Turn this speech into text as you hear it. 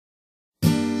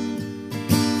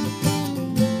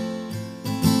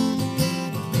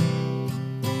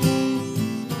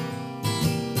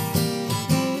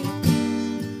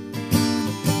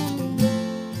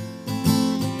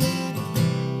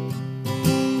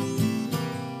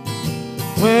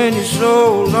When you're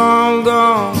so long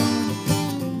gone,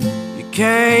 you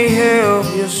can't help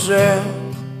yourself.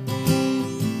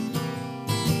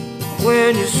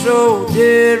 When you're so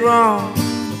dead wrong,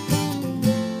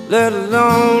 let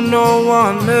alone no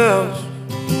one else.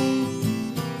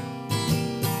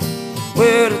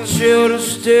 Where the children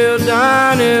still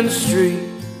dying in the street,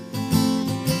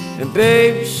 and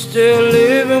babies still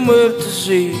living with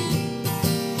disease.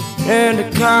 And the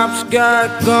cops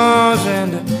got guns,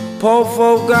 and the poor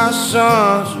folk got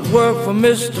sons who work for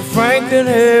Mr. Franklin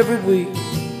every week.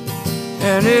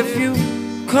 And if you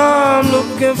come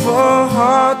looking for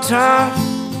hard times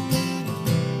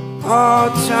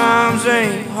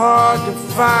ain't hard to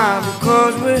find,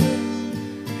 because we're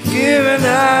giving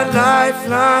that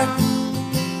lifeline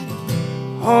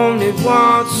only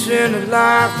once in a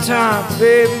lifetime.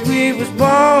 Baby, we was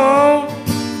born,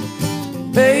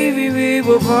 baby, we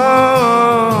were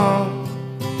born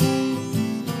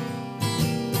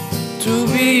to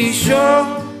be sure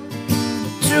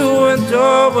to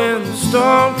endure when the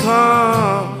storm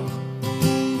comes.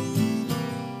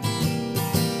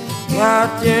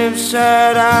 Got them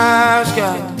sad eyes,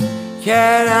 got them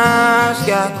cat eyes,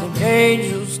 got them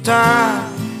angels tied,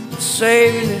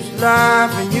 saving his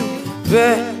life, and you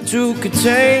better to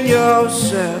contain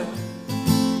yourself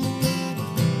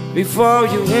before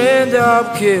you end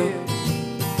up killed.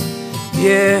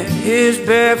 Yeah, his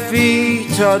bare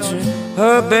feet touching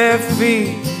her bare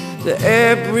feet, the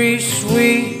air breeze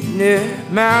sweet near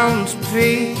mountains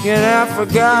peak. And I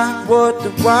forgot what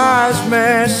the wise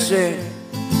man said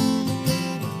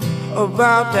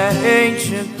about that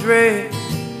ancient thread.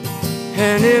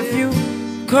 And if you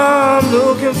come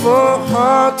looking for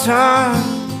hard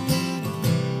times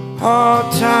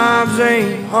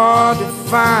ain't hard to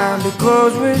find,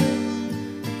 because we're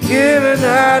giving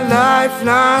that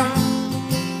lifeline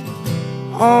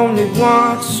only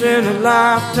once in a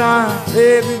lifetime.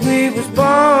 Baby, we was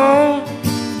born,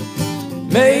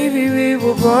 maybe we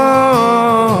were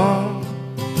born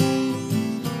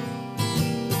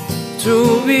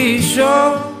to be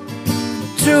sure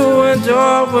to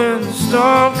endure when the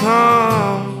storm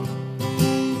comes.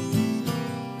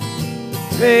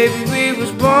 Maybe we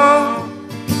was born,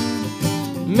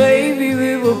 maybe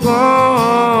we were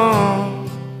born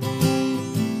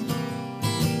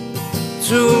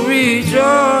to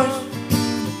rejoice,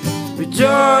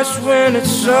 rejoice when the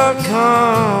sun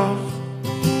comes.